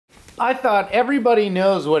I thought everybody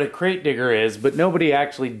knows what a crate digger is, but nobody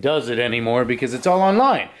actually does it anymore because it's all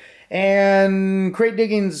online. And crate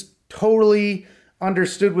digging's totally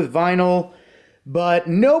understood with vinyl, but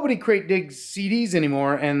nobody crate digs CDs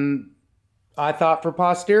anymore. And I thought for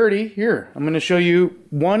posterity, here, I'm going to show you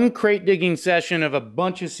one crate digging session of a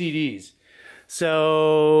bunch of CDs.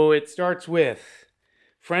 So it starts with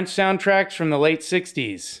French soundtracks from the late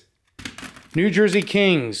 60s, New Jersey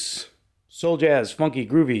Kings, soul jazz, funky,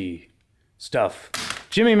 groovy stuff.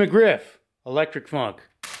 Jimmy McGriff, electric funk.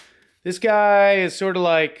 This guy is sort of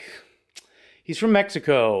like, he's from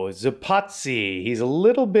Mexico, Tsipatsi. He's a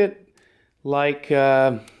little bit like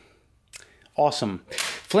Awesome.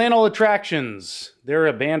 Flannel Attractions. They're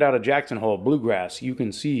a band out of Jackson Hole, bluegrass, you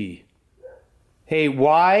can see. Hey,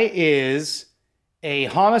 why is a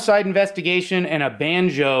homicide investigation and a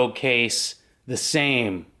banjo case the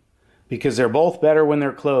same? Because they're both better when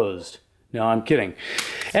they're closed. No, I'm kidding.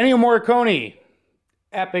 Ennio Morricone,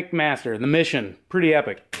 epic master. The Mission, pretty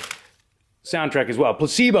epic. Soundtrack as well.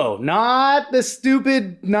 Placebo, not the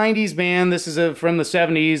stupid 90s band. This is from the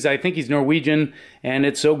 70s. I think he's Norwegian, and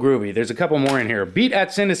it's so groovy. There's a couple more in here. Beat at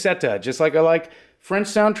Cinecitta. Just like I like French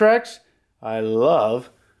soundtracks, I love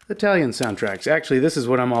Italian soundtracks. Actually, this is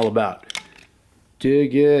what I'm all about.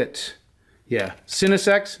 Dig it. Yeah.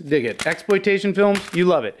 Cinesex, dig it. Exploitation films, you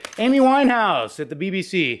love it. Amy Winehouse at the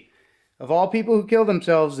BBC. Of all people who kill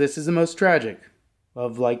themselves, this is the most tragic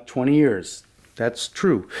of like 20 years. That's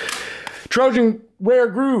true. Trojan Rare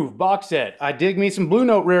Groove box set. I dig me some Blue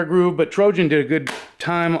Note Rare Groove, but Trojan did a good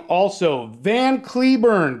time also. Van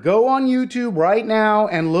Cliburn. Go on YouTube right now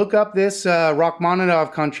and look up this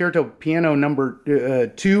Rachmaninoff Concerto Piano number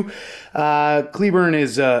 2. Cliburn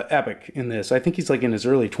is epic in this. I think he's like in his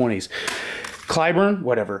early 20s. Cliburn,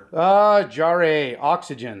 whatever. Jarre,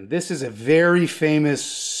 Oxygene. This is a very famous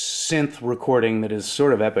synth recording that is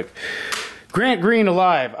sort of epic. Grant Green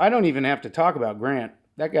Alive. I don't even have to talk about Grant.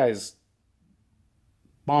 That guy's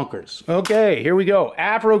bonkers. Okay, here we go.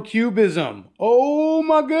 Afro-Cubism. Oh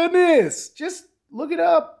my goodness. Just look it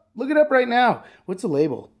up. Look it up right now. What's the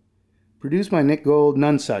label? Produced by Nick Gold,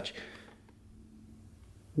 none such.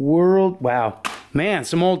 Wow. Man,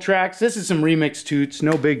 some old tracks. This is some remix toots.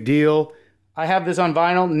 No big deal. I have this on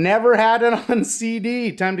vinyl. Never had it on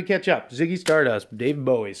CD. Time to catch up. Ziggy Stardust, David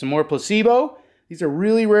Bowie. Some more Placebo. These are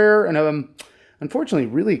really rare and unfortunately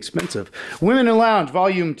really expensive. Women in Lounge,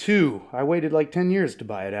 Volume 2. I waited like 10 years to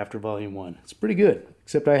buy it after Volume 1. It's pretty good,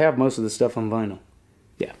 except I have most of the stuff on vinyl.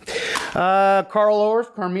 Yeah. Carl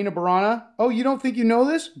Orff, Carmina Burana. Oh, you don't think you know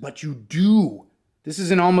this? But you do. This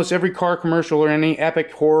is in almost every car commercial or any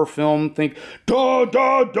epic horror film. Think, da,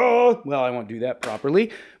 da, da. Well, I won't do that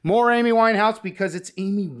properly. More Amy Winehouse because it's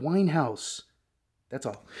Amy Winehouse. That's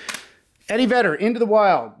all. Eddie Vedder, Into the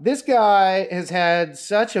Wild. This guy has had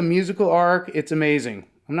such a musical arc. It's amazing.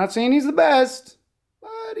 I'm not saying he's the best,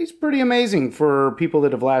 but he's pretty amazing for people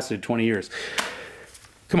that have lasted 20 years.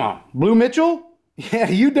 Come on. Blue Mitchell? Yeah,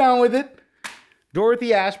 you down with it?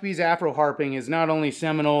 Dorothy Ashby's Afro harping is not only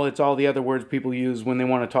seminal, it's all the other words people use when they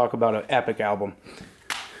want to talk about an epic album.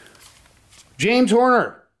 James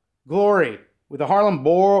Horner, Glory, with the Harlem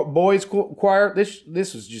Boys Choir.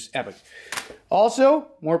 This was just epic. Also,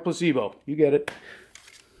 more Placebo. You get it.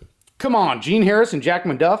 Come on, Gene Harris and Jack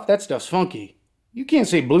McDuff. That stuff's funky. You can't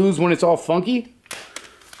say blues when it's all funky.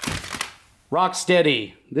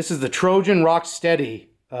 Rocksteady. This is the Trojan Rocksteady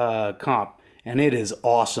comp. And it is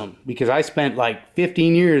awesome because I spent like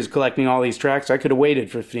 15 years collecting all these tracks. I could have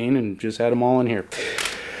waited 15 and just had them all in here.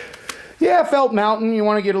 Yeah, Felt Mountain. You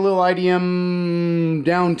want to get a little IDM,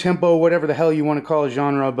 down tempo, whatever the hell you want to call a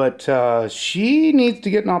genre, but she needs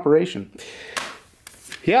to get an operation.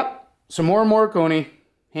 Yep, some more Morricone,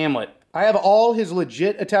 Hamlet. I have all his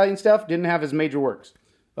legit Italian stuff, didn't have his major works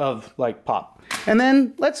of like pop. And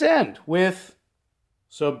then let's end with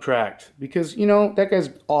Subtract, because, you know, that guy's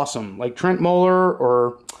awesome. Like Trent Moeller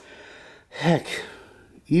or, heck,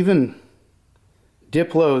 even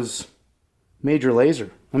Diplo's Major Lazer.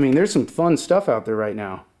 I mean, there's some fun stuff out there right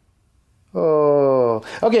now. Oh,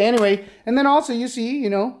 okay, anyway. And then also, you see, you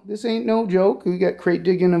know, this ain't no joke. We got crate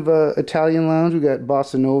digging of Italian lounge. We got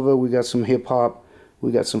bossa nova. We got some hip-hop.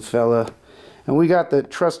 We got some fella. And we got the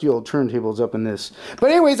trusty old turntables up in this.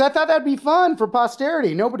 But anyways, I thought that'd be fun for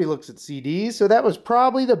posterity. Nobody looks at CDs, so that was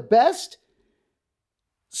probably the best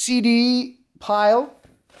CD pile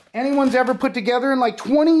anyone's ever put together in like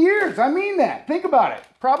 20 years. I mean that. Think about it.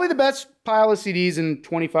 Probably the best pile of CDs in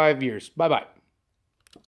 25 years. Bye-bye.